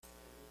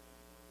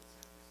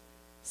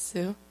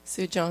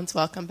Sue Jones,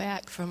 welcome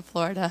back from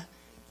Florida.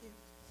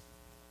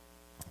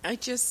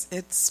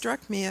 It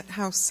struck me at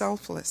how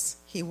selfless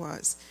he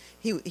was.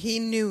 He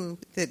knew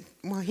that,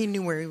 he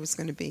knew where he was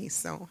going to be,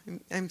 so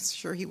I'm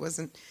sure he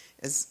wasn't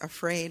as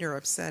afraid or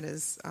upset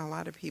as a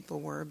lot of people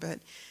were, but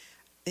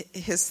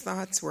his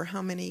thoughts were,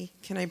 how many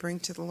can I bring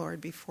to the Lord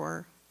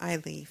before I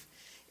leave?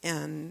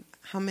 And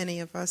how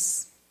many of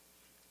us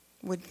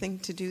would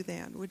think to do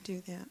that, would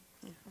do that?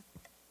 Yeah.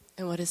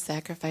 And what a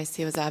sacrifice.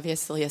 He was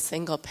obviously a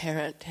single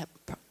parent.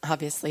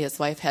 Obviously his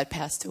wife had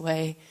passed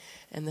away,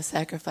 and the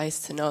sacrifice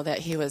to know that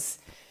he was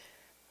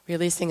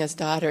releasing his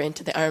daughter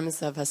into the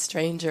arms of a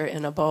stranger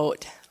in a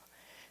boat,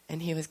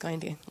 and he was going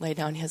to lay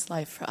down his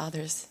life for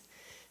others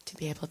to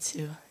be able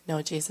to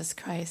know Jesus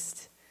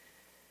Christ.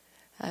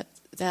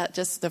 That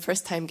just the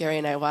first time Gary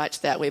and I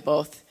watched that, we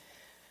both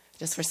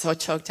just were so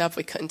choked up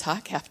we couldn't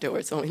talk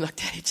afterwards when we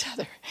looked at each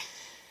other.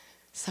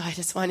 So I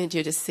just wanted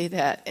you to see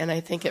that, and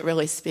I think it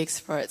really speaks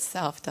for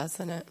itself,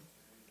 doesn't it?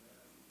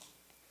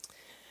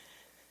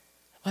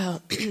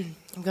 Well,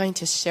 I'm going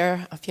to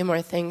share a few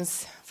more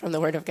things from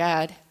the Word of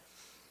God.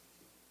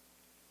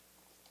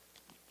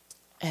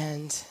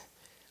 And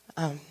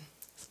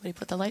somebody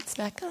put the lights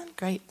back on?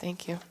 Great,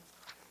 thank you.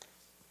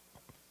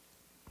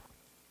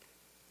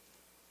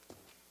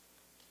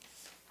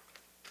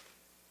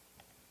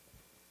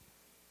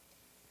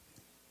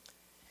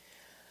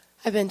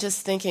 I've been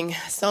just thinking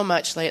so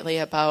much lately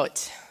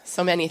about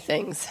so many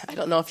things. I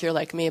don't know if you're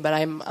like me, but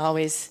I'm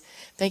always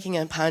thinking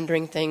and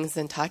pondering things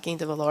and talking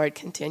to the Lord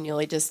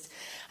continually.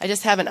 I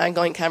just have an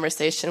ongoing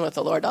conversation with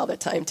the Lord all the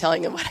time,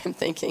 telling him what I'm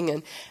thinking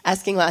and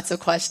asking lots of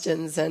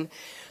questions. And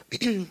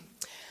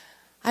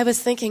I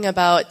was thinking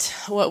about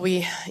what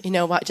we,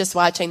 just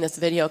watching this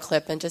video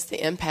clip and just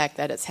the impact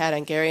that it's had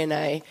on Gary and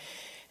I,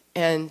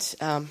 and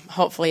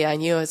hopefully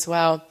on you as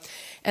well.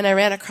 And I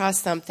ran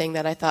across something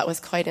that I thought was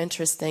quite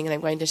interesting, and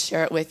I'm going to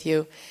share it with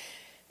you.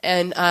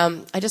 And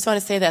I just want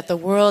to say that the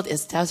world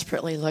is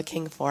desperately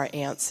looking for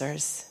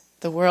answers.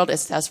 The world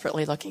is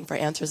desperately looking for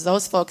answers.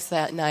 Those folks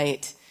that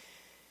night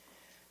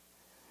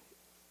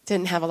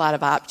didn't have a lot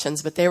of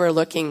options, but they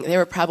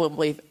were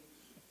probably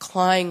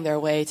clawing their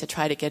way to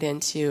try to get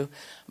into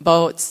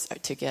boats or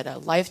to get a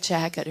life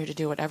jacket or to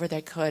do whatever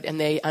they could. And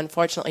they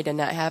unfortunately did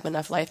not have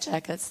enough life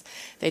jackets.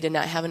 They did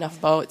not have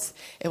enough boats.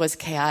 It was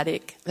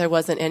chaotic. There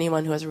wasn't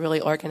anyone who was really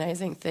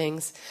organizing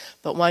things.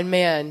 But one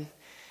man,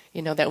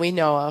 that we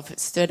know of,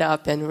 stood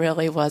up and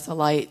really was a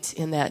light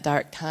in that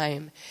dark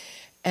time.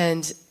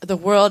 And the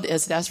world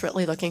is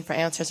desperately looking for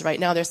answers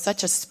right now. There's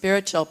such a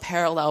spiritual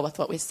parallel with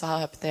what we saw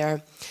up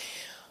there.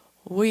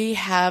 We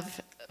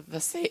have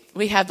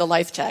the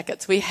life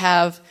jackets, we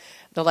have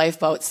the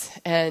lifeboats,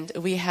 and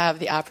we have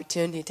the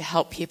opportunity to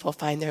help people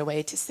find their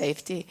way to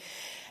safety.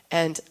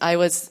 And I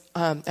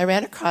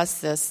ran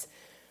across this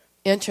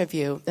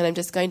interview, and I'm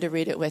just going to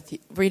read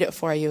it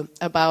for you,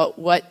 about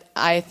what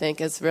I think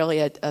is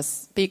really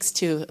speaks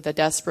to the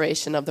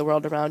desperation of the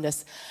world around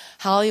us.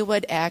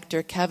 Hollywood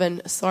actor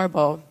Kevin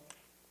Sorbo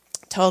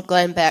told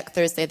Glenn Beck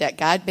Thursday that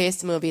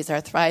God-based movies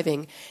are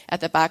thriving at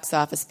the box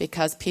office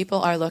because people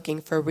are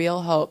looking for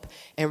real hope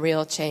and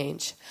real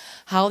change.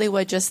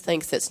 Hollywood just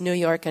thinks it's New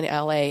York and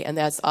LA, and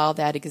that's all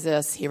that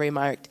exists, he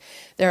remarked.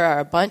 There are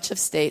a bunch of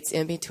states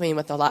in between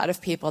with a lot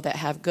of people that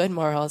have good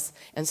morals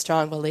and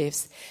strong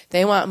beliefs.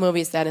 They want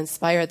movies that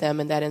inspire them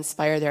and that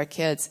inspire their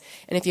kids.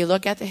 And if you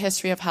look at the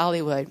history of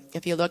Hollywood,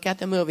 if you look at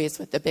the movies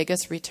with the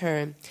biggest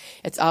return,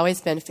 it's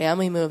always been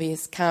family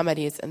movies,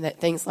 comedies, and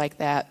things like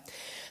that.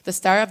 The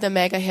star of the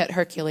mega hit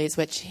Hercules,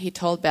 which he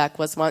told Beck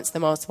was once the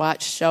most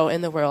watched show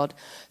in the world,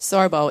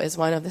 Sorbo is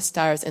one of the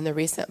stars in the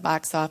recent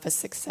box office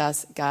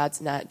success,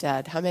 God's Not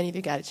Dead. How many of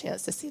you got a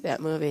chance to see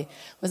that movie?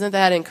 Wasn't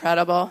that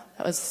incredible?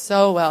 That was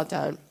so well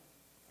done.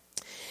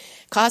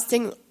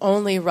 Costing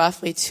only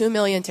roughly $2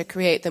 million to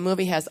create, the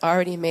movie has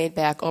already made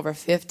back over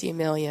 $50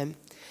 million.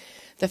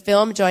 The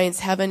film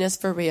joins Heaven is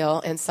for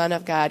Real and Son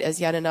of God as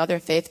yet another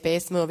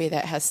faith-based movie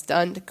that has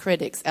stunned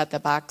critics at the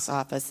box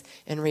office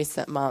in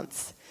recent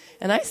months.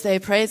 And I say,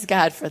 praise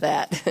God for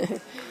that.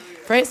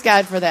 Praise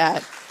God for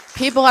that.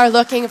 People are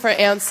looking for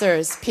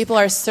answers. People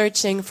are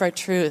searching for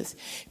truth.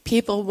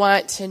 People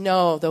want to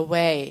know the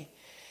way.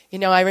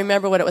 I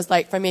remember what it was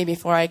like for me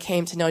before I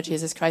came to know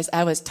Jesus Christ.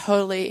 I was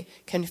totally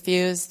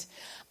confused.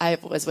 I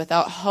was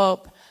without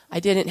hope.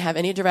 I didn't have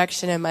any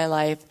direction in my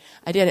life.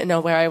 I didn't know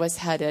where I was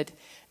headed.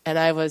 And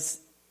I was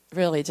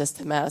really just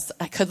a mess.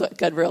 I could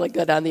look really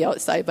good on the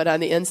outside, but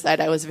on the inside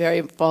I was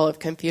very full of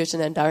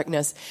confusion and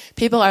darkness.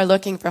 People are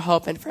looking for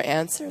hope and for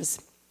answers.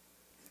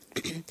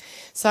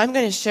 So I'm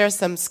going to share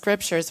some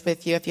scriptures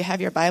with you. If you have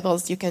your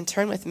Bibles, you can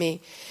turn with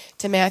me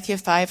to Matthew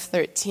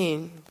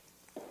 5:13.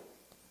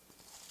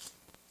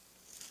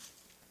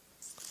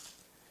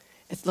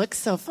 It looks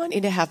so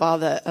funny to have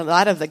a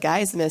lot of the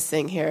guys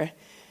missing here,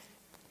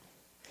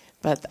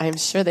 but I'm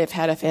sure they've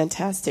had a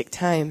fantastic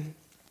time.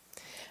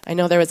 I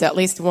know there was at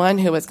least one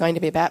who was going to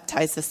be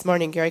baptized this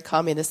morning. Gary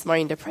called me this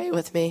morning to pray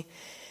with me.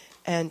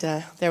 And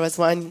there was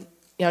one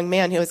young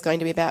man who was going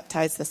to be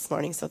baptized this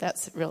morning, so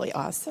that's really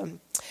awesome.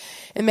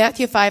 In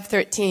Matthew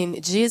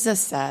 5:13, Jesus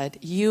said,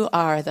 "You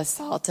are the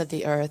salt of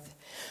the earth.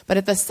 But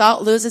if the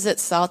salt loses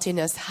its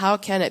saltiness, how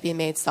can it be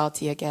made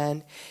salty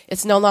again?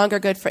 It's no longer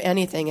good for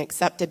anything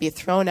except to be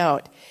thrown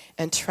out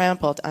and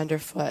trampled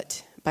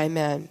underfoot by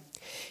men.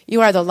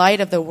 You are the light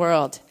of the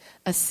world.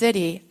 A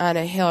city on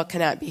a hill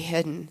cannot be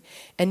hidden,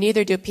 and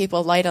neither do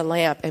people light a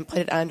lamp and put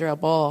it under a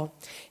bowl.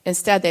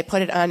 Instead, they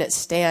put it on its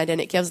stand,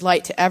 and it gives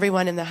light to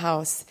everyone in the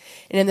house.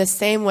 And in the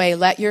same way,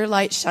 let your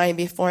light shine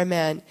before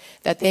men,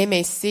 that they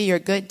may see your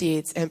good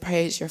deeds and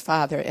praise your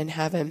Father in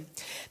heaven."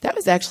 That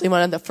was actually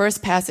one of the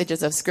first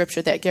passages of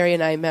Scripture that Gary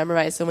and I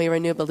memorized when we were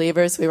new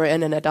believers. We were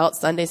in an adult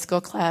Sunday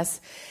school class,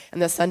 and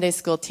the Sunday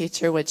school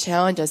teacher would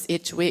challenge us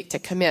each week to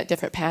commit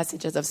different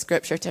passages of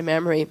Scripture to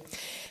memory.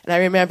 And I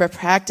remember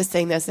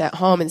practicing this at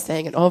home and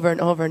saying it over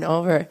and over and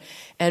over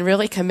and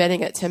really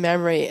committing it to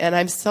memory. And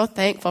I'm so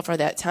thankful for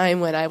that time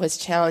when I was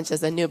challenged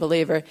as a new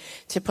believer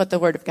to put the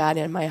Word of God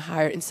in my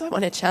heart. And so I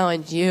want to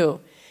challenge you.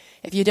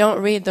 If you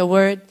don't read the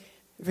Word,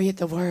 read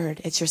the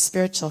Word. It's your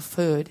spiritual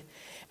food.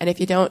 And if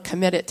you don't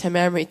commit it to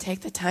memory, take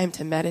the time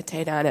to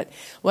meditate on it.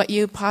 What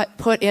you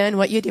put in,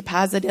 what you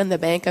deposit in the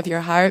bank of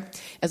your heart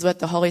is what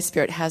the Holy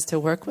Spirit has to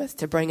work with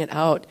to bring it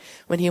out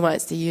when He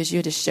wants to use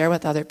you to share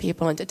with other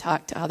people and to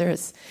talk to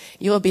others.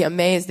 You will be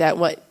amazed at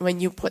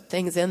when you put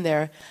things in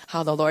there,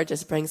 how the Lord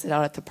just brings it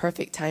out at the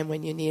perfect time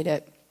when you need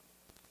it.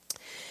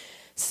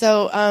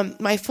 So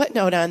my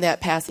footnote on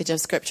that passage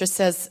of Scripture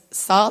says,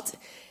 salt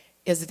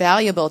is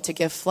valuable to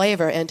give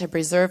flavor and to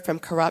preserve from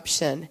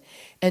corruption.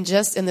 And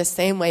just in the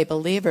same way,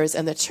 believers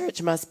in the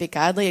church must be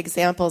godly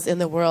examples in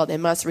the world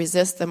and must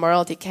resist the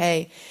moral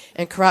decay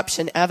and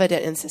corruption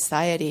evident in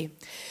society.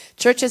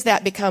 Churches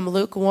that become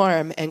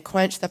lukewarm and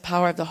quench the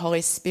power of the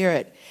Holy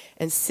Spirit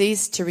and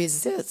cease to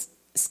resist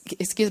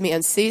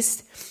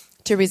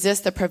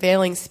the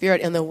prevailing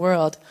spirit in the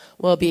world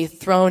will be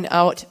thrown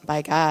out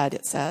by God,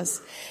 it says.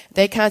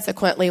 They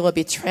consequently will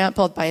be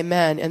trampled by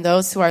men, and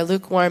those who are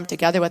lukewarm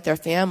together with their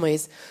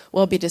families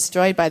will be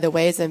destroyed by the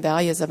ways and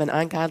values of an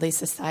ungodly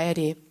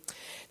society.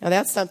 Now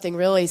that's something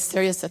really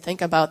serious to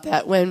think about,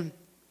 that when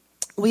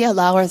we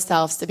allow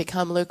ourselves to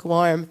become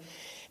lukewarm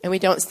and we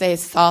don't stay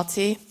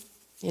salty,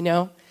 we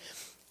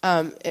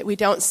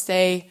don't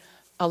stay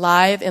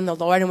alive in the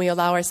Lord and we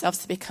allow ourselves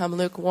to become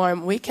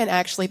lukewarm, we can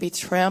actually be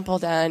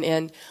trampled on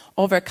and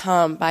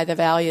overcome by the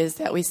values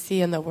that we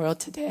see in the world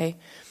today.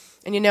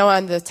 And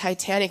on the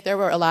Titanic, there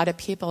were a lot of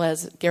people,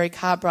 as Gary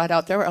Cobb brought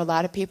out, there were a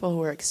lot of people who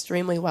were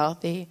extremely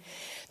wealthy.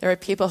 There were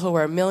people who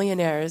were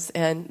millionaires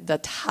and the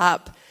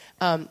top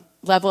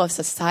level of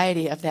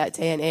society of that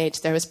day and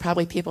age. There was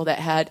probably people that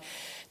had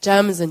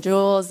gems and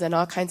jewels and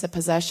all kinds of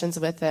possessions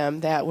with them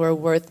that were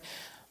worth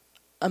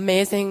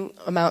amazing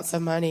amounts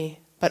of money.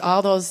 But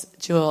all those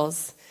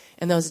jewels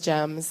and those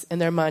gems and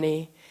their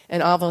money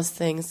and all those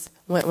things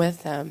went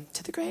with them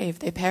to the grave.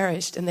 They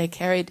perished, and they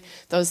carried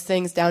those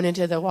things down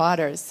into the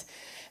waters.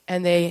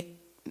 And they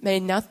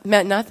meant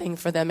nothing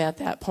for them at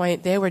that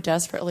point. They were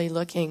desperately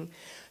looking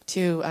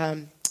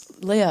to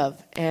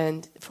live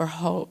and for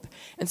hope.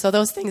 And so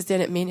those things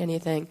didn't mean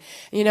anything.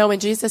 When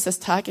Jesus is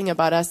talking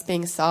about us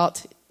being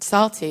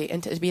salty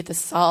and to be the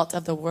salt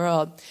of the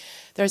world,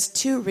 there's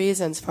two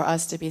reasons for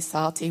us to be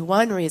salty.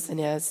 One reason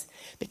is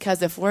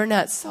because if we're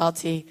not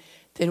salty,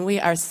 then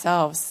we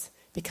ourselves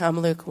become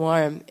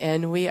lukewarm,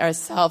 and we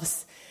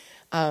ourselves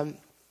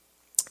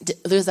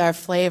lose our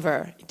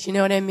flavor. Do you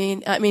know what I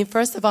mean? I mean,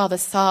 first of all, the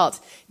salt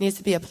needs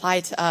to be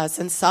applied to us,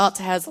 and salt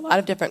has a lot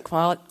of different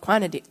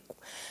qualities.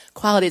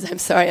 I'm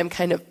sorry, I'm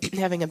kind of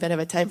having a bit of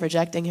a time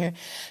projecting here.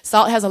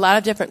 Salt has a lot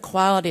of different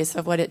qualities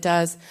of what it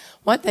does.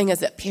 One thing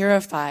is it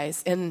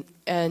purifies. And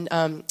in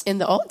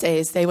the old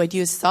days, they would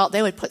use salt.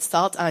 They would put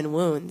salt on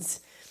wounds.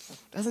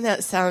 Doesn't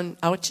that sound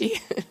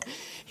ouchy?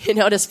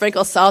 To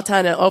sprinkle salt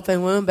on an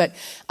open wound. But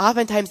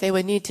oftentimes they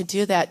would need to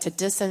do that to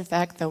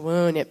disinfect the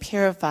wound. It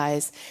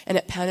purifies and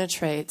it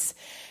penetrates.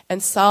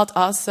 And salt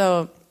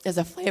also is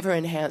a flavor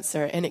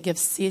enhancer, and it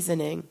gives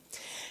seasoning.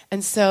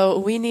 And so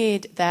we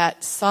need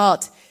that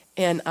salt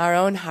in our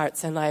own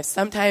hearts and lives.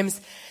 Sometimes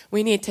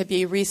we need to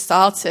be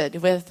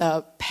resalted with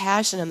the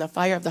passion and the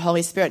fire of the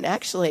Holy Spirit. And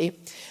actually,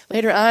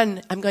 later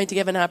on, I'm going to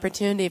give an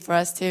opportunity for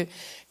us to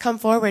come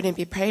forward and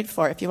be prayed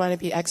for if you want to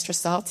be extra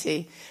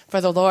salty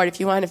for the Lord. If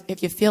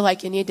you feel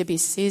like you need to be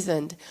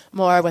seasoned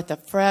more with a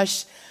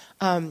fresh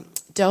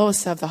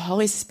dose of the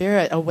Holy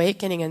Spirit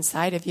awakening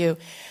inside of you.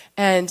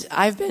 And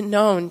I've been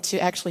known to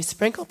actually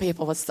sprinkle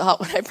people with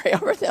salt when I pray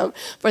over them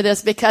for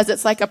this, because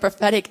it's like a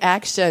prophetic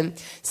action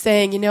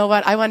saying, you know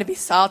what, I want to be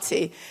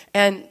salty.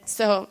 And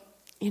so,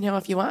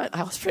 if you want,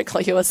 I'll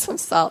sprinkle you with some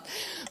salt.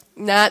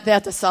 Not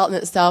that the salt in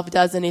itself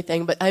does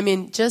anything, but I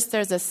mean, just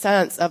there's a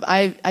sense of,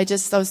 I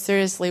just so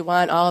seriously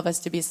want all of us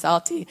to be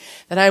salty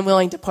that I'm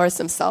willing to pour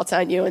some salt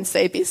on you and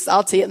say, be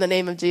salty in the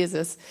name of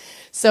Jesus.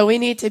 So we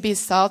need to be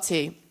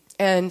salty.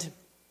 And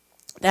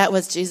that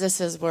was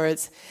Jesus'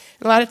 words.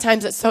 And a lot of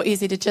times it's so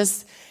easy to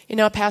just,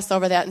 pass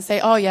over that and say,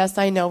 oh yes,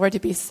 I know we're to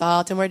be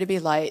salt and we're to be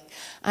light.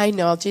 I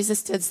know,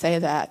 Jesus did say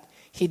that.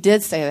 He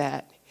did say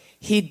that.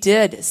 He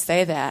did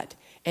say that.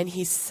 And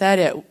he said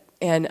it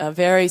in a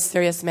very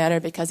serious manner,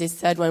 because he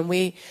said when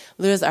we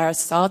lose our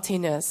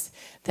saltiness,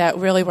 that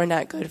really we're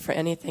not good for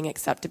anything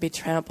except to be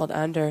trampled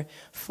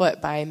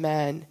underfoot by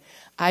men.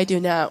 I do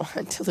not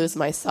want to lose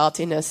my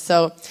saltiness.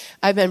 So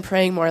I've been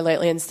praying more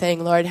lately and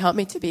saying, Lord, help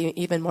me to be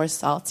even more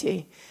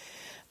salty.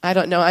 I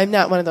don't know. I'm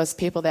not one of those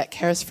people that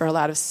cares for a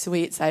lot of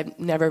sweets. I'm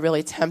never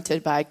really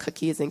tempted by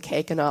cookies and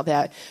cake and all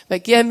that.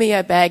 But give me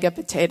a bag of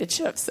potato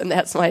chips, and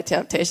that's my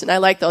temptation. I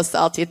like those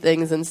salty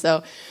things. And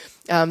so,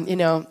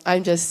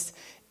 I'm just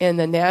in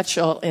the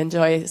natural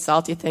enjoy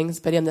salty things,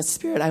 but in the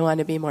spirit, I want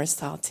to be more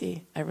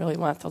salty. I really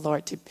want the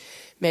Lord to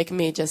make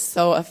me just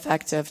so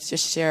effective to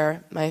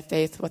share my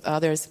faith with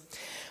others.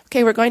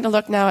 Okay, we're going to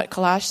look now at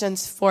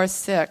Colossians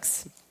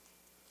 4:6.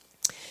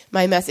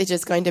 My message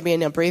is going to be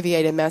an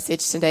abbreviated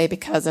message today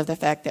because of the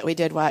fact that we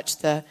did watch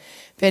the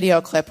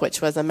video clip,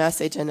 which was a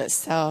message in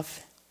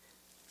itself.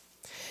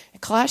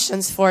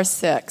 Colossians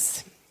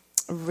 4:6,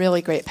 a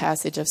really great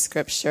passage of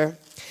Scripture,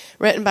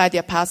 written by the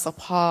Apostle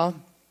Paul.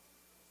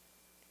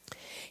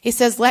 He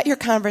says, "Let your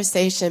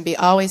conversation be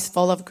always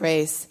full of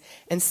grace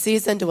and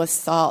seasoned with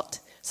salt,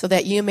 so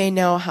that you may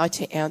know how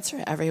to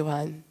answer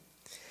everyone."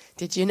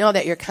 Did you know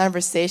that your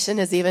conversation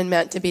is even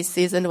meant to be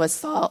seasoned with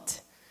salt?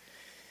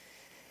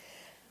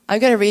 I'm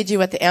going to read you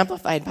what the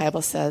Amplified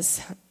Bible says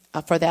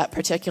for that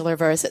particular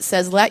verse. It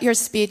says, "Let your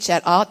speech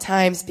at all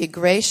times be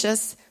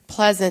gracious,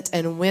 pleasant,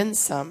 and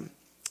winsome,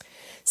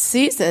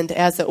 seasoned,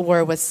 as it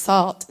were, with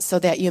salt, so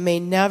that you may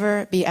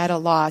never be at a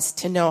loss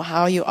to know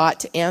how you ought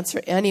to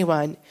answer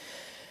anyone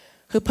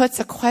who puts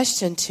a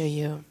question to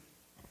you."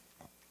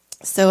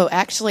 So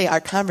actually,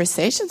 our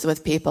conversations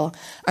with people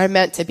are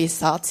meant to be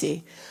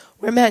salty.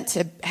 We're meant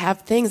to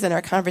have things in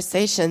our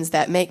conversations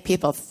that make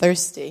people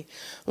thirsty.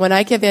 When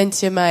I give in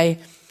to my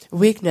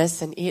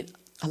weakness and eat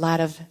a lot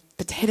of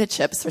potato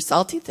chips or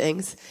salty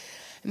things,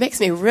 it makes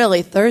me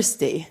really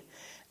thirsty.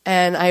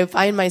 And I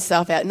find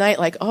myself at night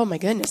like, oh my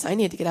goodness, I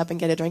need to get up and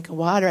get a drink of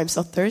water. I'm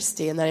so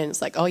thirsty. And then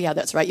it's like, oh yeah,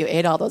 that's right, you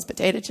ate all those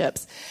potato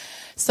chips.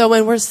 So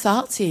when we're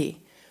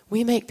salty,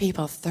 we make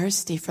people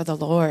thirsty for the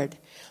Lord.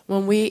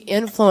 When we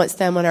influence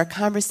them, when our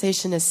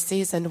conversation is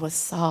seasoned with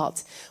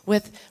salt,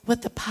 with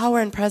the power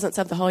and presence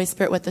of the Holy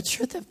Spirit, with the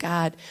truth of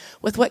God,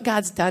 with what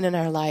God's done in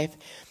our life.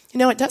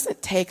 It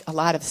doesn't take a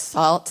lot of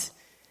salt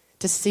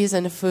to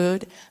season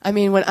food. I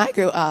mean, when I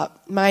grew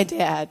up, my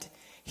dad,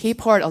 he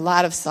poured a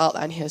lot of salt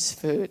on his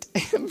food.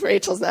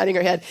 Rachel's nodding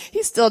her head.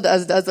 He still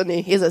does, doesn't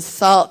he? He's a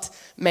salt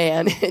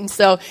man. And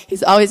so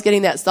he's always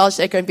getting that salt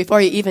shaker. And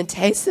before he even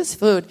tastes his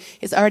food,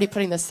 he's already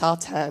putting the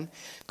salt on.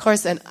 Of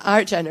course, in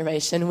our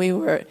generation, we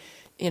were,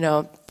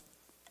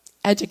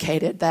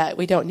 educated that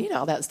we don't need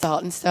all that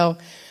salt. And so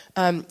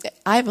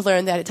I've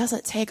learned that it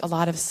doesn't take a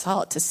lot of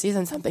salt to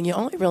season something. You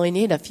only really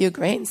need a few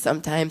grains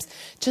sometimes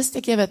just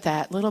to give it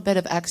that little bit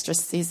of extra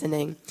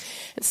seasoning.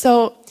 And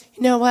so,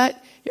 you know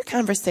what? Your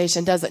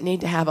conversation doesn't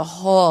need to have a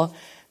whole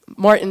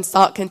Morton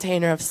salt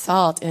container of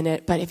salt in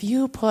it, but if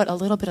you put a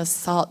little bit of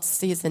salt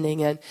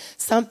seasoning in,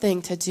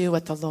 something to do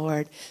with the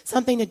Lord,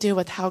 something to do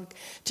with how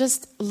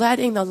just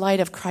letting the light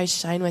of Christ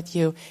shine with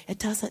you, it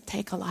doesn't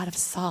take a lot of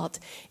salt,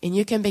 and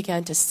you can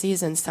begin to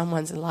season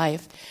someone's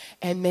life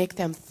and make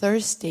them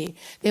thirsty.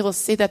 They will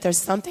see that there's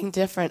something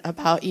different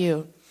about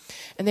you,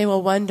 and they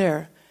will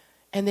wonder,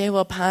 and they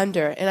will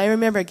ponder. And I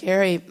remember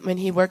Gary, when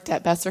he worked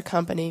at Besser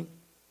Company,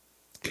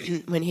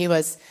 when he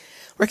was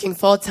working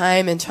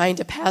full-time and trying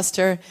to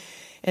pastor,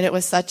 and it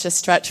was such a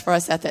stretch for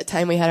us at that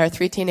time. We had our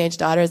 3 teenage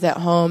daughters at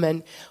home,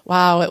 and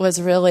wow, it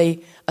was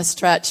really a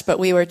stretch, but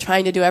we were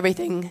trying to do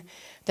everything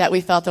that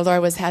we felt the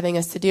Lord was having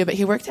us to do. But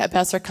he worked at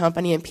Besser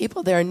Company, and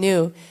people there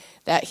knew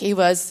that he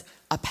was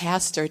a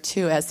pastor,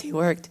 too, as he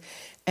worked.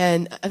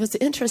 And it was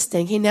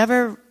interesting. He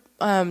never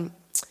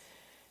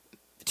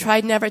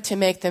tried never to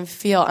make them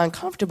feel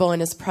uncomfortable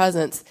in his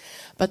presence.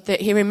 But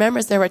he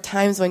remembers there were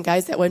times when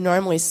guys that would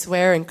normally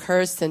swear and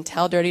curse and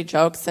tell dirty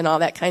jokes and all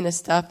that kind of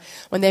stuff,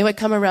 when they would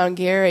come around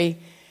Gary,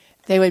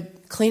 they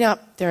would clean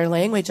up their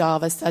language all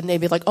of a sudden.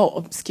 They'd be like,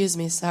 oh, excuse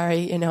me,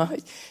 sorry,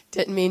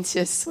 didn't mean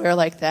to swear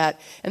like that.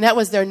 And that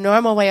was their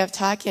normal way of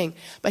talking.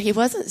 But he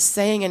wasn't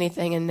saying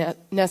anything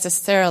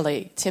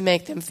necessarily to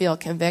make them feel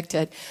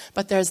convicted.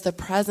 But there's the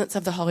presence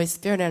of the Holy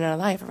Spirit in our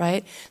life,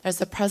 right? There's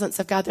the presence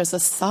of God. There's the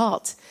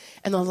salt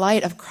and the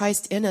light of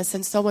Christ in us.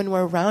 And so when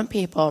we're around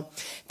people,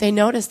 they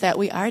notice that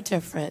we are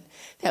different,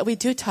 that we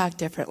do talk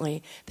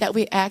differently, that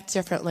we act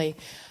differently.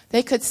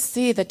 They could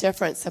see the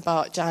difference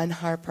about John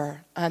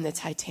Harper on the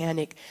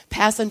Titanic.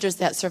 Passengers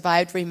that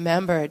survived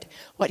remembered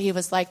what he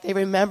was like. They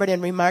remembered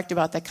and remarked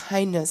about the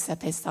kindness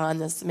that they saw in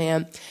this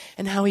man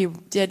and how he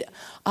did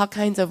all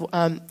kinds of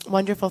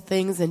wonderful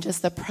things, and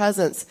just the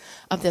presence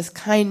of this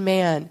kind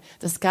man,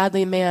 this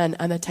godly man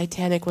on the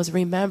Titanic was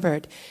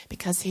remembered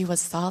because he was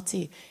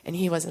salty and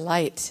he was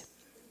light.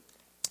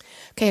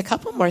 Okay, a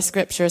couple more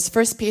scriptures.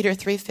 1 Peter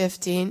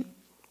 3:15.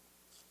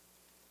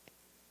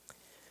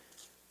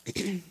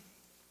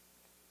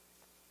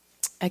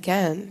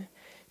 Again,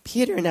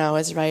 Peter now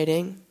is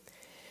writing,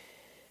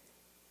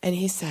 and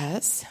he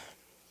says,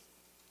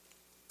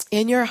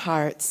 "In your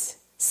hearts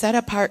Set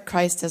apart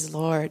Christ as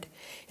Lord,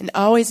 and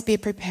always be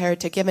prepared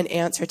to give an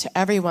answer to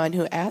everyone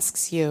who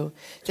asks you,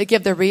 to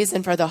give the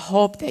reason for the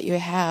hope that you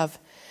have.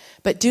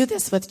 But do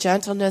this with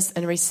gentleness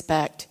and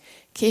respect,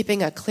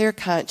 keeping a clear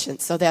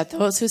conscience, so that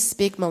those who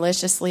speak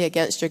maliciously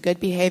against your good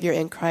behavior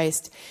in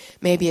Christ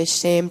may be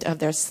ashamed of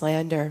their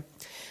slander.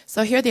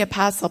 So here the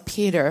Apostle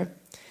Peter,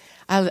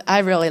 I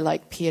really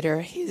like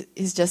Peter.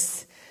 He's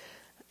just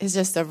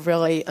a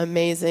really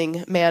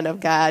amazing man of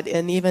God.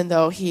 And even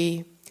though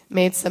he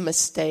made some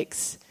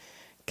mistakes,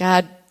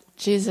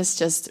 Jesus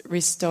just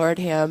restored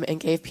him and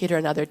gave Peter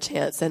another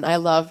chance. And I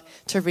love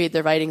to read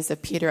the writings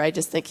of Peter. I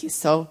just think he's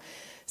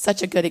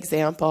such a good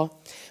example.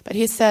 But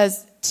he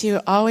says to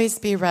always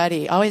be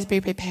ready, always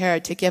be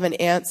prepared to give an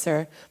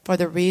answer for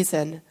the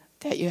reason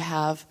that you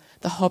have,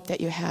 the hope that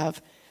you have,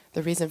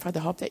 the reason for the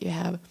hope that you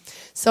have.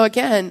 So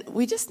again,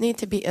 we just need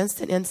to be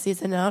instant in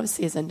season and out of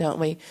season, don't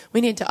we?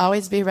 We need to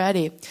always be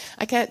ready.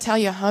 I can't tell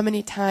you how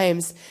many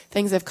times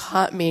things have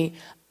caught me.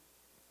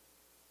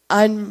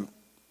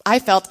 I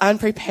felt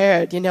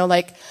unprepared,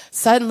 like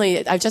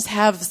suddenly I just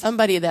have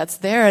somebody that's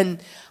there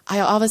and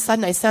all of a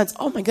sudden I sense,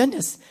 oh my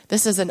goodness,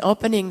 this is an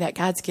opening that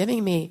God's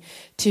giving me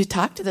to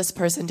talk to this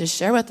person, to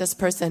share with this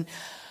person.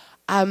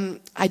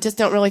 I just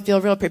don't really feel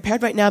real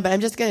prepared right now, but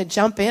I'm just going to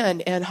jump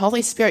in. And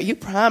Holy Spirit, you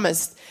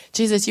promised,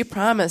 Jesus, you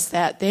promised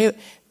that the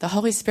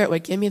Holy Spirit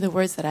would give me the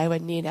words that I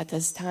would need at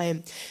this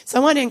time. So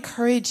I want to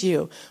encourage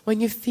you,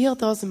 when you feel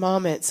those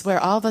moments where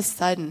all of a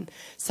sudden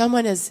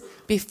someone is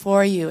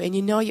before you and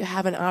you know you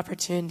have an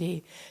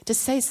opportunity to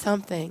say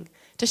something,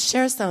 to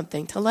share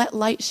something, to let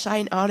light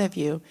shine out of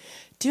you,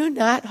 do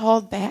not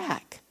hold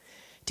back.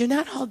 Do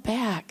not hold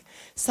back.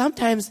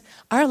 Sometimes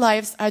our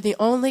lives are the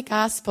only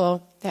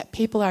gospel that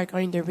people are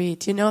going to read.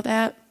 Do you know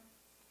that?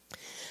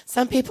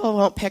 Some people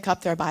won't pick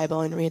up their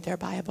Bible and read their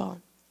Bible.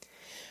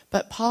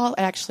 But Paul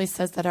actually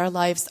says that our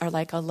lives are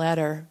like a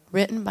letter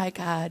written by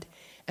God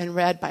and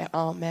read by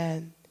all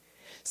men.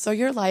 So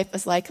your life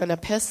is like an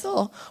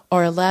epistle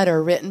or a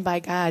letter written by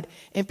God,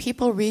 and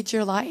people read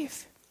your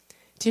life.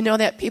 Do you know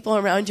that people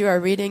around you are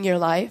reading your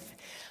life?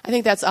 I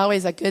think that's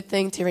always a good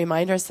thing to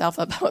remind ourselves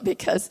about,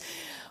 because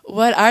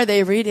what are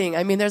they reading?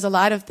 I mean, there's a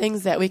lot of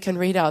things that we can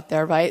read out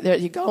there, right?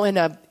 You go in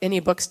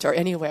any bookstore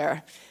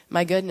anywhere.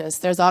 My goodness,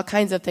 there's all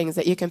kinds of things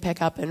that you can pick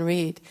up and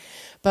read.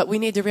 But we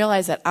need to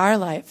realize that our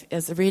life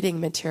is reading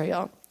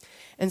material.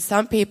 And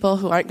some people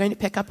who aren't going to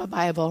pick up a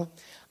Bible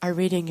are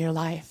reading your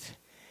life.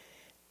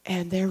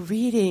 And they're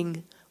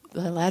reading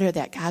the letter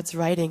that God's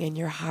writing in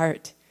your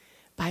heart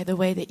by the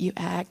way that you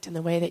act and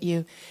the way that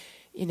you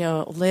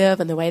live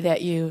and the way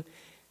that you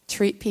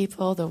treat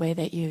people, the way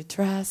that you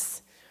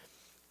dress.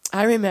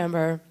 I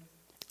remember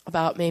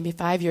about maybe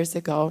 5 years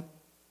ago,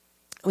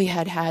 we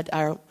had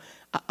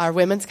our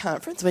women's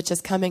conference, which is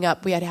coming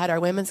up. We had our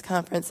women's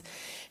conference,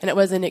 and it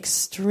was an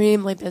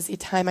extremely busy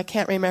time. I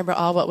can't remember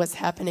all what was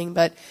happening,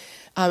 but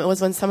it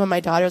was when some of my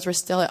daughters were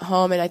still at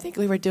home, and I think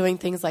we were doing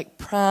things like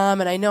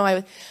prom, and I know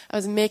I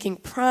was making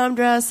prom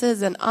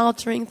dresses and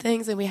altering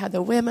things, and we had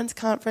the women's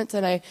conference,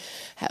 and I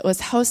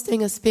was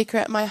hosting a speaker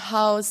at my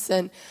house,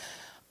 and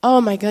oh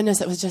my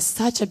goodness, it was just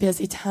such a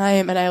busy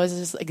time, and I was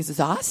just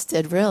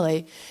exhausted,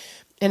 really.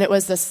 And it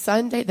was the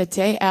Sunday, the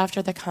day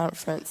after the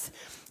conference.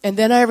 And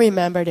then I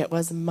remembered it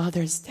was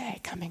Mother's Day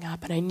coming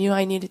up, and I knew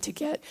I needed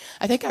to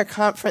I think our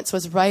conference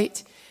was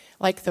right,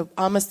 like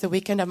almost the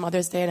weekend of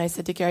Mother's Day, and I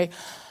said to Gary,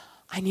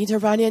 I need to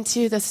run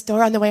into the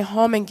store on the way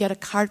home and get a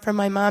card from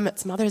my mom.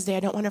 It's Mother's Day. I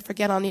don't want to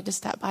forget. I'll need to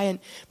stop by and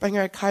bring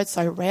her a card.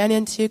 So I ran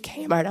into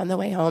Kmart on the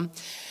way home.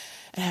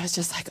 And I was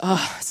just like,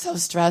 so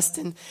stressed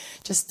and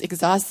just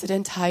exhausted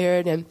and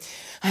tired. And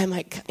I'm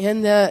like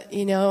in the,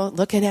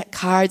 looking at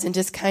cards and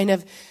just kind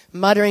of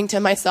muttering to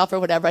myself or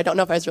whatever. I don't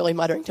know if I was really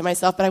muttering to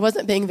myself, but I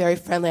wasn't being very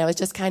friendly. I was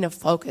just kind of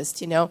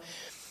focused,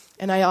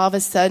 And I all of a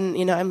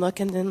sudden, I'm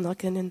looking,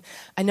 and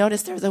I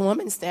noticed there was a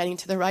woman standing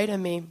to the right of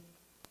me.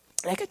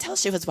 And I could tell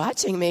she was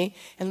watching me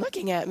and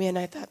looking at me. And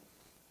I thought,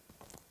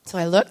 so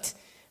I looked,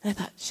 and I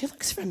thought, she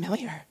looks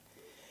familiar.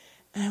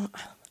 And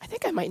I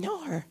think I might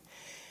know her.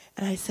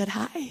 And I said,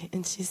 hi.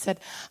 And she said,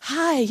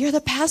 hi, you're the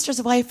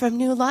pastor's wife from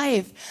New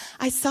Life.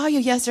 I saw you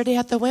yesterday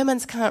at the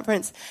women's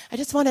conference. I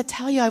just want to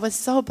tell you I was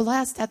so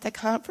blessed at the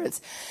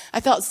conference. I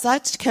felt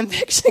such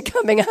conviction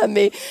coming on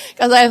me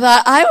because I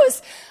thought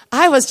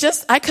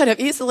I could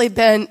have easily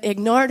been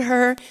ignored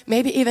her,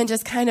 maybe even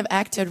just kind of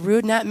acted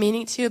rude, not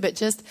meaning to, but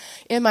just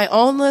in my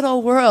own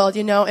little world,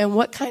 and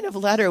what kind of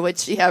letter would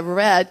she have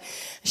read?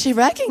 She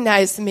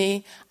recognized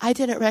me. I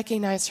didn't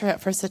recognize her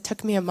at first. It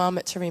took me a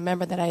moment to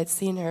remember that I had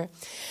seen her.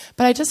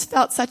 But I just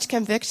felt such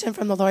conviction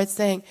from the Lord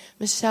saying,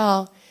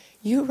 Michelle,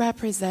 you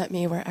represent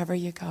me wherever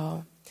you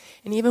go.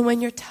 And even when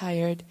you're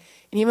tired,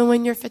 and even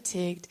when you're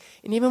fatigued,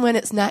 and even when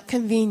it's not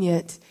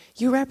convenient,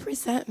 you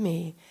represent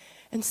me.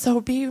 And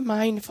so be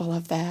mindful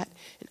of that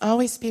and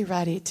always be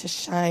ready to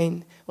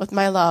shine with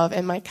my love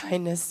and my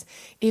kindness,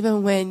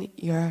 even when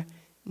you're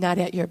not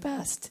at your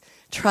best.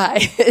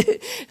 Try.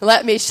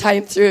 Let me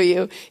shine through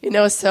you.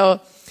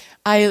 So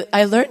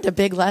I learned a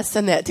big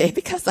lesson that day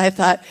because I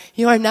thought,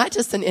 you are not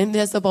just an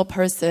invisible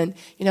person,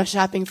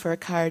 shopping for a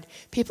card.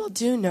 People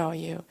do know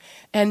you,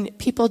 and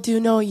people do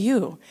know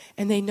you,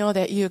 and they know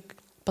that you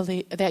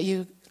believe, that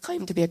you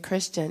claim to be a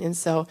Christian. And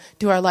so,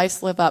 do our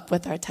lives live up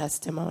with our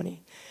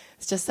testimony?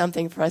 It's just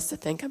something for us to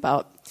think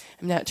about.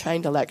 I'm not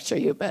trying to lecture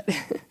you, but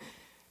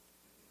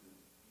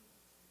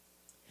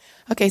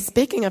okay.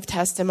 Speaking of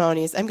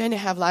testimonies, I'm going to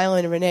have Lila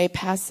and Renee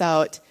pass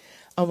out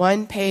a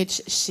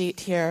one-page sheet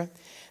here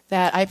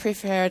that I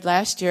prepared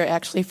last year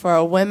actually for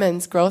a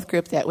women's growth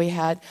group that we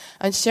had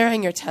on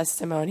sharing your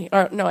testimony.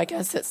 Or no, I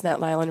guess it's not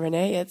Lyle and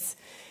Renee, it's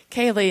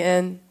Kaylee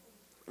and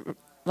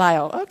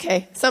Lyle.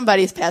 Okay,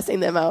 somebody's passing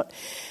them out.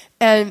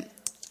 And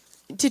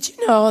did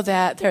you know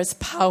that there's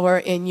power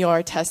in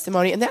your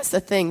testimony? And that's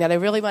the thing that I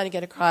really want to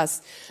get across.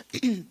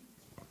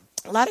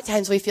 A lot of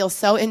times we feel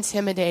so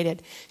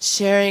intimidated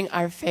sharing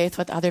our faith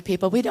with other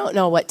people. We don't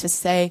know what to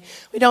say.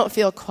 We don't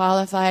feel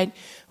qualified.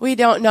 We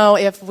don't know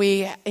if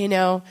we,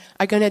 are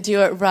going to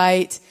do it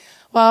right.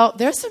 Well,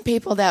 there's some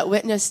people that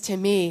witnessed to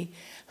me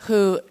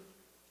who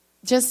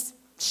just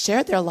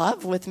shared their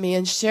love with me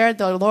and shared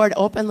the Lord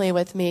openly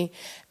with me.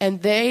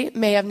 And they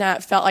may have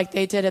not felt like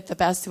they did it the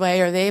best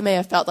way, or they may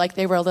have felt like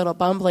they were a little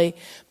bumbly.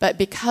 But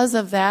because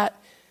of that,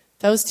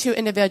 those two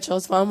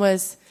individuals, one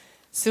was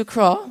Sue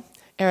Kroll,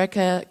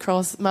 Erica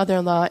Kroll's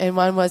mother-in-law, and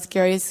one was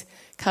Gary's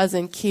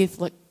cousin, Keith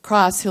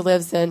Cross, who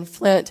lives in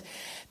Flint.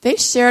 They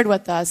shared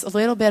with us a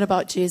little bit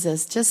about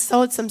Jesus, just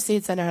sowed some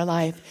seeds in our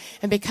life.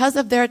 And because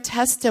of their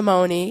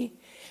testimony,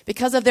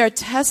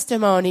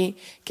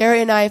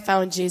 Gary and I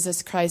found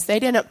Jesus Christ. They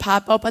didn't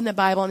pop open the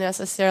Bible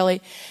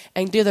necessarily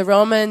and do the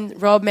Roman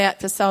roadmap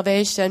to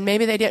salvation.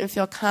 Maybe they didn't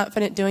feel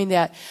confident doing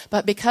that.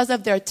 But because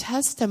of their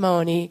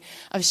testimony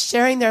of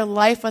sharing their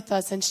life with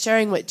us and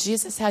sharing what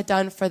Jesus had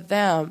done for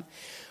them,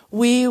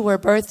 we were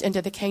birthed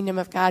into the kingdom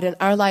of God, and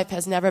our life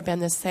has never been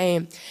the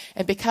same.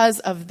 And because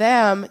of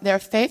them, their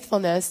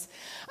faithfulness,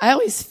 I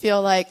always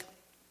feel like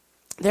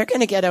they're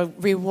going to get a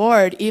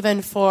reward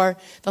even for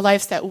the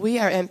lives that we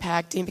are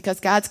impacting,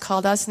 because God's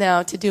called us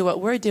now to do what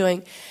we're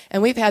doing,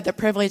 and we've had the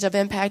privilege of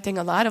impacting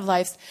a lot of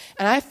lives.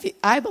 And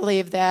I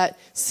believe that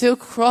Sue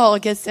Kroll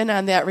gets in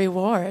on that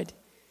reward.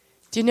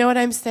 Do you know what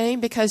I'm saying?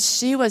 Because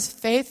she was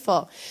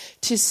faithful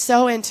to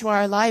sow into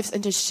our lives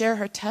and to share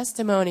her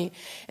testimony.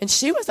 And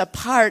she was a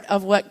part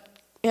of what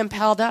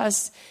impelled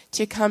us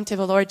to come to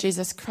the Lord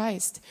Jesus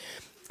Christ.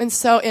 And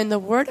so in the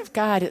Word of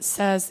God, it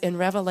says in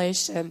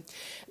Revelation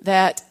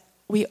that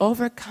we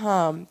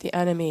overcome the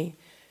enemy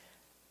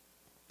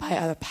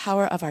by the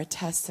power of our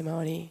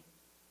testimony.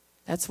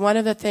 That's one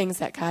of the things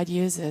that God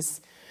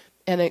uses.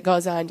 And it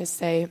goes on to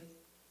say,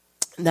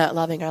 not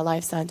loving our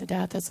lives unto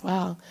death as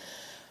well.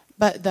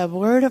 But the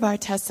word of our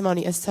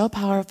testimony is so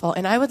powerful.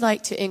 And I would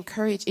like to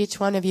encourage each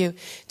one of you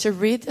to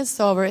read this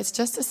over. It's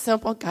just a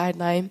simple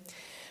guideline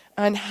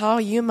on how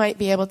you might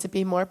be able to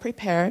be more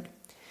prepared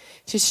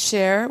to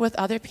share with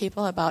other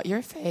people about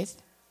your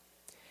faith,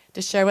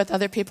 to share with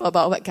other people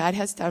about what God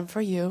has done for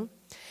you.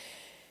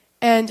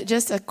 And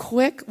just a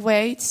quick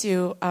way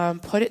to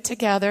put it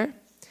together,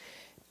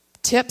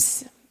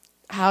 tips,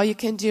 how you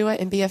can do it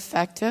and be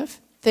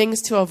effective,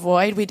 things to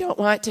avoid. We don't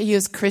want to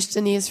use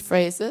Christianese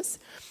phrases.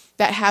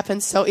 That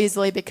happens so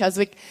easily because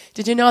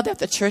did you know that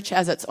the church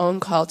has its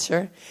own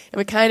culture? And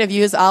we kind of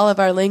use all of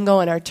our lingo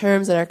and our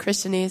terms and our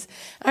Christianese.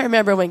 I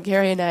remember when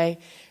Gary and I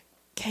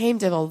came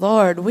to the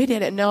Lord, we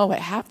didn't know what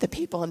half the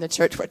people in the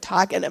church were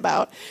talking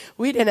about.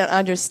 We didn't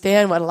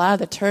understand what a lot of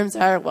the terms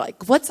are.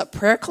 Like, what's a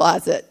prayer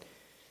closet?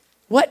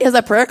 What is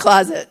a prayer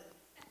closet?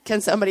 Can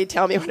somebody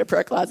tell me what a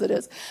prayer closet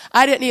is?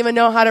 I didn't even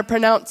know how to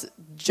pronounce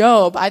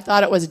Job. I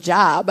thought it was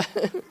Job,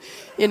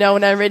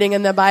 when I'm reading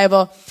in the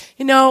Bible.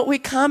 We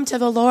come to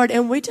the Lord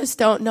and we just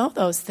don't know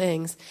those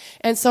things.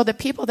 And so the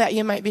people that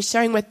you might be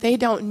sharing with, they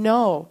don't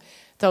know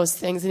those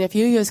things. And if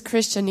you use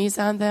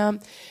Christianese on them,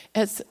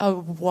 it's a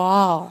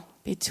wall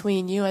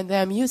between you and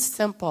them. Use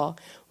simple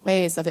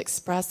ways of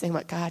expressing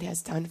what God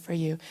has done for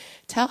you.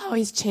 Tell how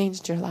He's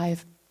changed your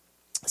life.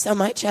 So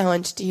my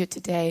challenge to you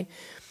today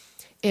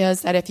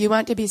is that if you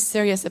want to be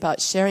serious about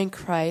sharing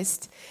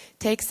Christ,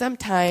 take some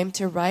time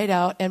to write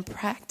out and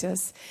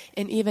practice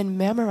and even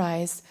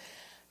memorize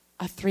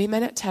a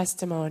 3-minute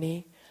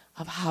testimony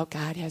of how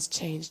God has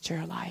changed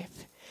your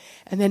life.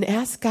 And then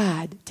ask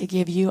God to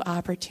give you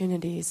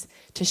opportunities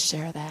to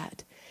share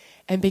that.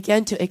 And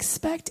begin to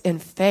expect in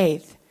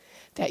faith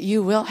that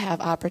you will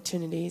have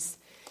opportunities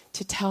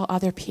to tell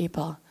other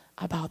people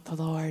about the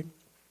Lord.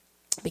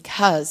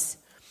 Because,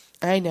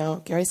 I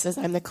know, Gary says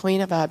I'm the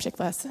queen of object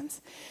lessons.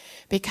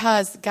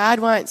 Because God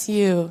wants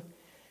you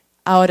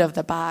out of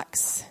the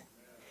box.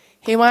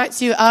 He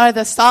wants you out of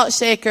the salt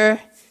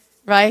shaker,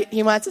 right?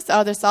 He wants us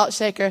out of the salt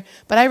shaker.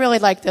 But I really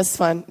like this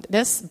one.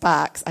 This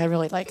box, I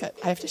really like it.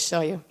 I have to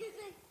show you.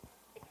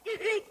 Excuse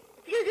me,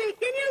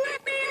 can you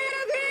let me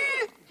out of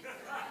here?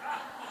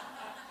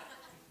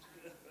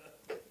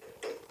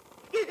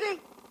 Excuse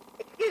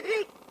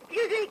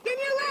me, can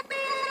you let me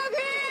out of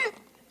here?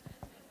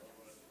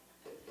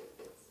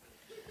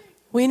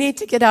 We need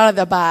to get out of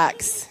the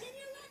box.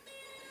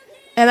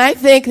 And I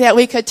think that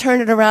we could turn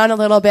it around a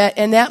little bit,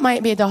 and that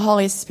might be the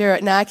Holy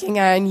Spirit knocking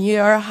on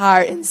your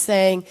heart and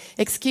saying,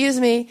 excuse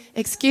me,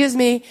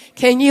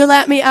 can you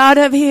let me out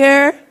of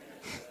here?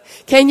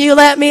 Can you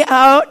let me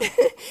out?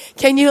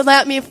 Can you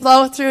let me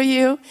flow through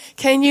you?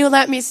 Can you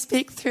let me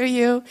speak through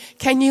you?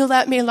 Can you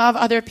let me love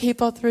other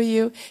people through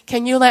you?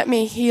 Can you let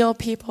me heal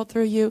people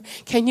through you?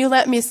 Can you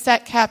let me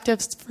set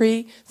captives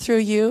free through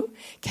you?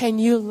 Can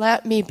you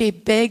let me be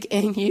big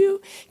in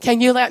you?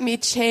 Can you let me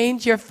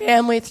change your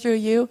family through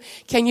you?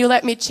 Can you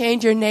let me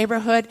change your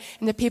neighborhood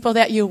and the people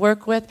that you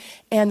work with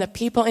and the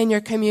people in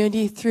your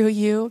community through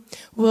you?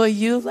 Will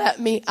you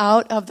let me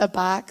out of the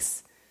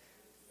box?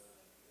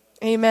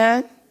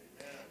 Amen.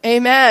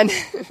 Amen.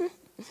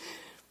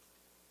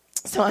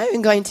 So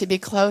I'm going to be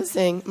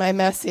closing my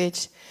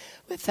message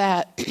with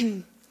that.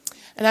 And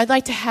I'd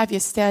like to have you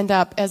stand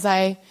up as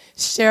I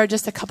share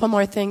just a couple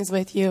more things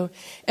with you.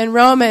 In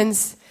in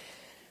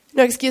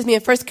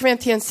 1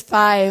 Corinthians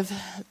 5,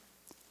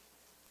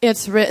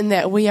 it's written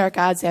that we are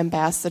God's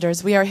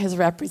ambassadors. We are his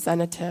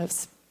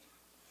representatives.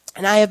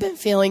 And I have been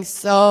feeling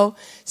so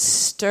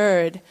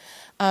stirred.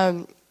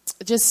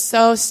 Just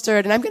so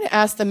stirred. And I'm going to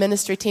ask the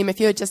ministry team if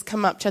you would just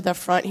come up to the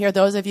front here.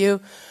 Those of you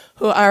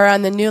who are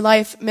on the New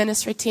Life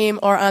ministry team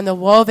or on the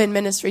Woven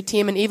ministry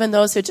team, and even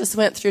those who just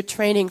went through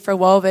training for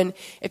Woven,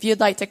 if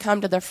you'd like to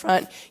come to the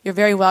front, you're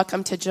very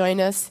welcome to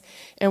join us.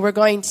 And we're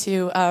going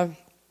to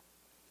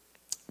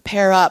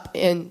pair up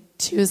in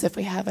twos if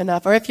we have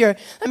enough. Or if you're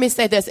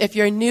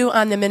new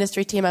on the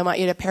ministry team, I want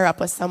you to pair up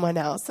with someone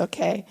else,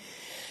 okay?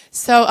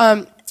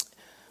 So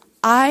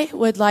I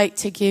would like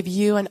to give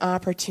you an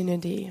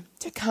opportunity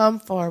to come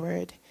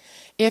forward,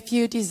 if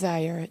you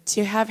desire,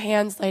 to have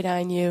hands laid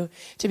on you,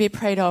 to be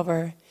prayed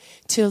over,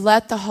 to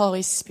let the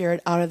Holy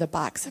Spirit out of the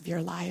box of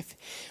your life.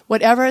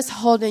 Whatever is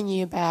holding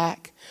you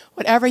back,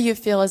 whatever you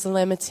feel is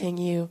limiting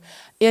you,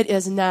 it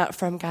is not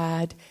from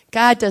God.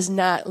 God does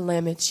not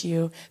limit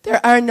you.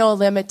 There are no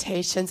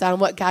limitations on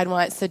what God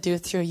wants to do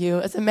through you.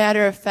 As a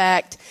matter of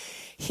fact,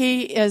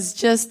 he is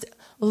just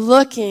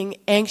looking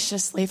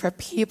anxiously for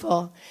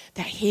people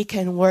that he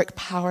can work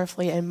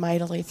powerfully and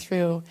mightily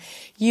through.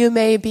 You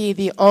may be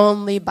the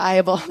only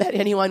Bible that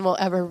anyone will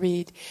ever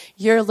read.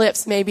 Your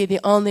lips may be the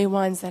only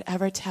ones that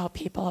ever tell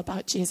people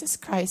about Jesus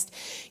Christ.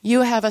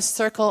 You have a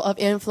circle of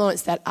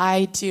influence that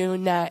I do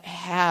not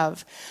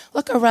have.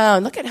 Look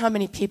around. Look at how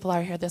many people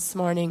are here this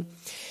morning.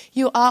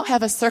 You all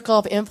have a circle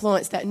of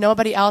influence that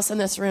nobody else in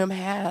this room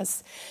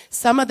has.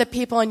 Some of the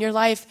people in your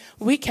life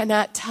we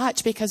cannot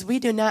touch because we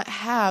do not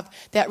have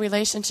that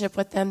relationship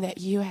with them that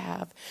you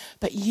have.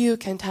 But you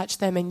can touch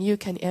them and you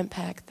can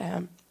impact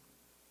them.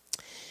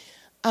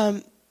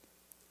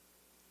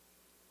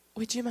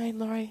 Would you mind,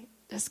 Lori,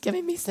 just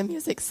giving me some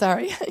music?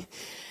 Sorry.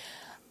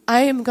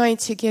 I am going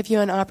to give you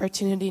an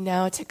opportunity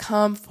now to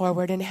come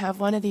forward and have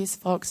one of these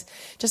folks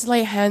just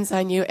lay hands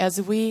on you as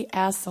we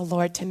ask the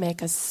Lord to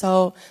make us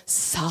so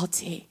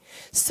salty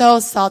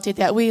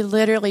that we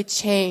literally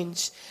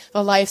change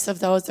the lives of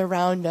those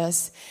around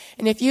us.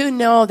 And if you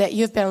know that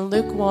you've been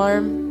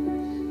lukewarm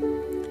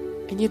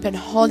and you've been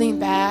holding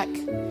back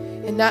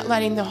and not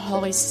letting the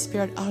Holy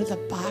Spirit out of the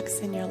box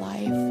in your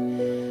life,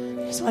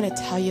 I just want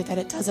to tell you that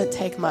it doesn't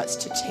take much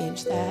to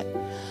change that.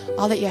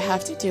 All that you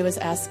have to do is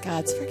ask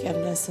God's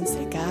forgiveness and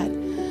say, God,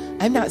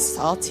 I'm not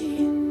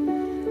salty.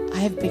 I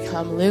have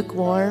become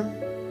lukewarm,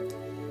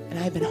 and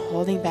I've been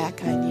holding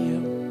back on you.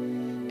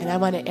 And I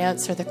want to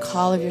answer the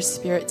call of your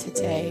Spirit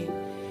today.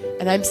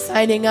 And I'm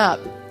signing up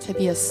to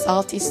be a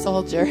salty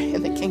soldier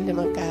in the kingdom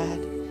of God.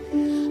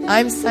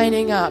 I'm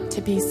signing up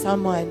to be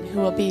someone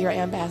who will be your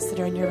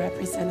ambassador and your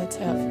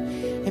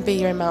representative and be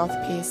your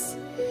mouthpiece.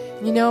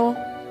 You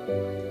know,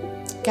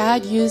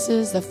 God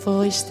uses the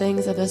foolish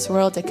things of this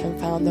world to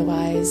confound the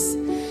wise.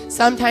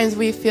 Sometimes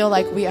we feel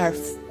like we are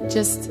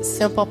just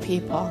simple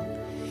people.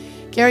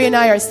 Gary and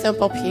I are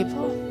simple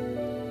people.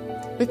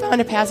 We found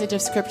a passage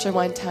of scripture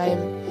one time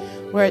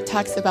where it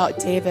talks about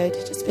David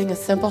just being a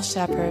simple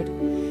shepherd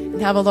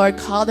and how the Lord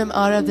called him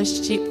out of the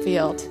sheep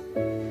field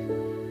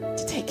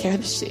to take care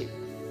of the sheep.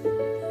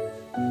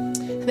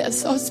 And that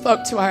so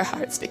spoke to our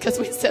hearts because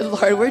we said,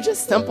 Lord, we're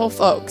just simple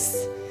folks.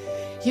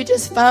 You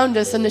just found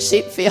us in the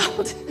sheep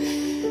field.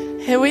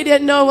 And we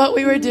didn't know what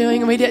we were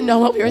doing, and we didn't know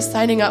what we were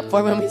signing up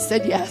for when we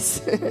said yes.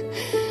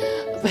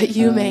 But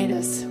you made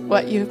us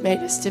what you've made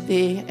us to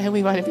be, and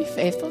we want to be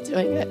faithful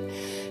doing it.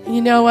 And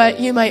you know what?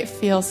 You might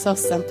feel so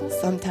simple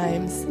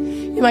sometimes.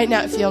 You might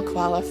not feel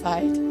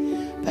qualified,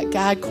 but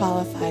God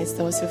qualifies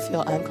those who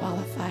feel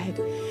unqualified.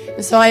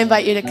 And so I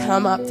invite you to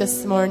come up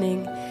this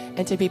morning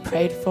and to be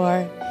prayed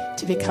for,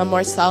 to become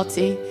more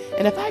salty.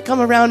 And if I come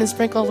around and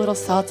sprinkle a little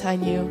salt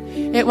on you,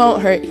 it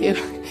won't hurt you.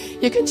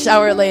 You can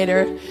shower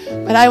later.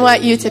 But I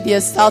want you to be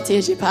as salty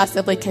as you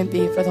possibly can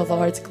be for the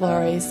Lord's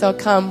glory. So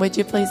come, would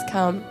you please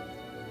come?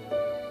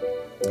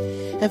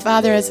 And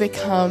Father, as we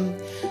come,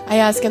 I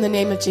ask in the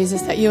name of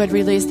Jesus that you would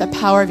release the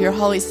power of your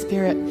Holy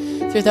Spirit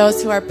through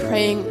those who are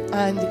praying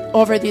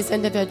over these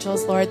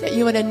individuals, Lord, that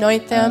you would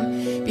anoint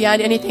them,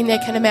 beyond anything they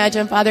can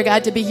imagine, Father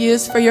God, to be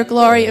used for your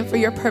glory and for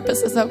your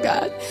purposes, oh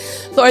God.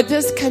 Lord,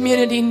 this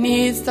community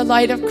needs the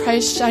light of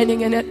Christ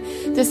shining in it.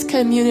 This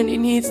community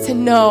needs to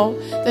know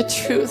the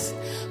truth.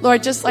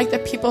 Lord, just like the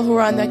people who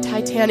were on the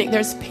Titanic,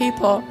 there's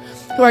people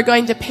who are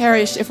going to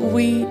perish if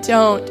we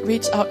don't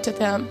reach out to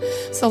them.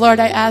 So, Lord,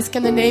 I ask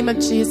in the name of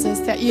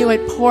Jesus that you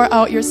would pour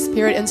out your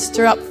Spirit and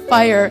stir up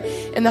fire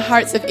in the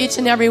hearts of each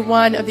and every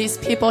one of these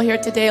people here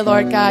today,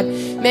 Lord God.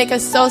 Make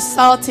us so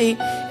salty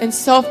and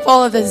so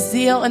full of the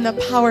zeal and the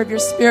power of your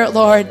Spirit,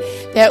 Lord,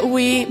 that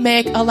we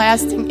make a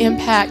lasting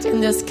impact in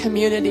this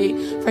community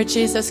for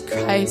Jesus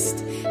Christ.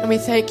 And we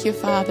thank you,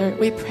 Father.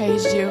 We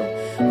praise you.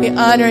 We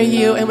honor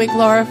you and we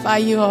glorify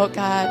you, oh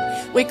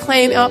God. We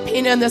claim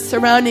Alpena and the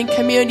surrounding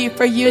community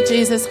for you,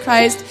 Jesus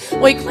Christ.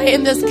 We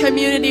claim this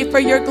community for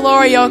your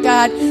glory, oh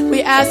God.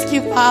 We ask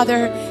you,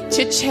 Father,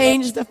 to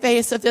change the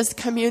face of this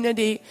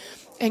community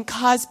and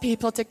cause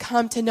people to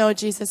come to know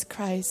Jesus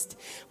Christ.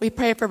 We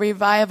pray for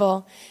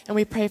revival and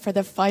we pray for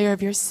the fire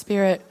of your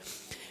Spirit.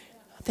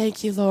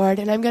 Thank you, Lord.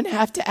 And I'm going to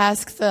have to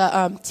ask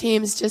the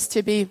teams just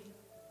to be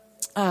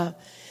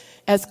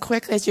as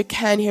quickly as you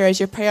can here as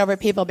you pray over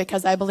people,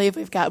 because I believe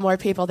we've got more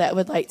people that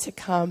would like to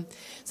come.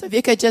 So if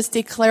you could just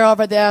declare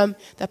over them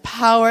the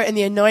power and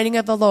the anointing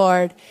of the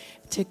Lord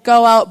to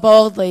go out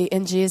boldly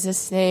in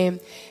Jesus' name.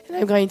 And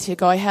I'm going to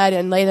go ahead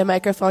and lay the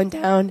microphone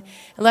down.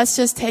 And let's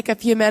just take a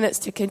few minutes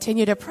to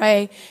continue to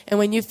pray. And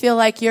when you feel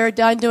like you're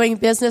done doing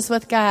business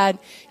with God,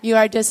 you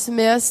are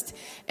dismissed.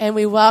 And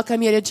we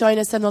welcome you to join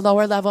us in the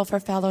lower level for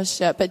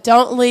fellowship. But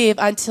don't leave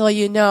until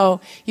you know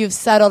you've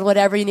settled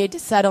whatever you need to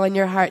settle in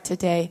your heart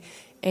today.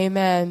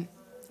 Amen.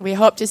 We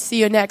hope to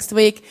see you next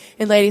week.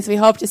 And ladies, we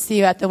hope to see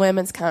you at the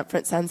women's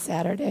conference on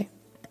Saturday.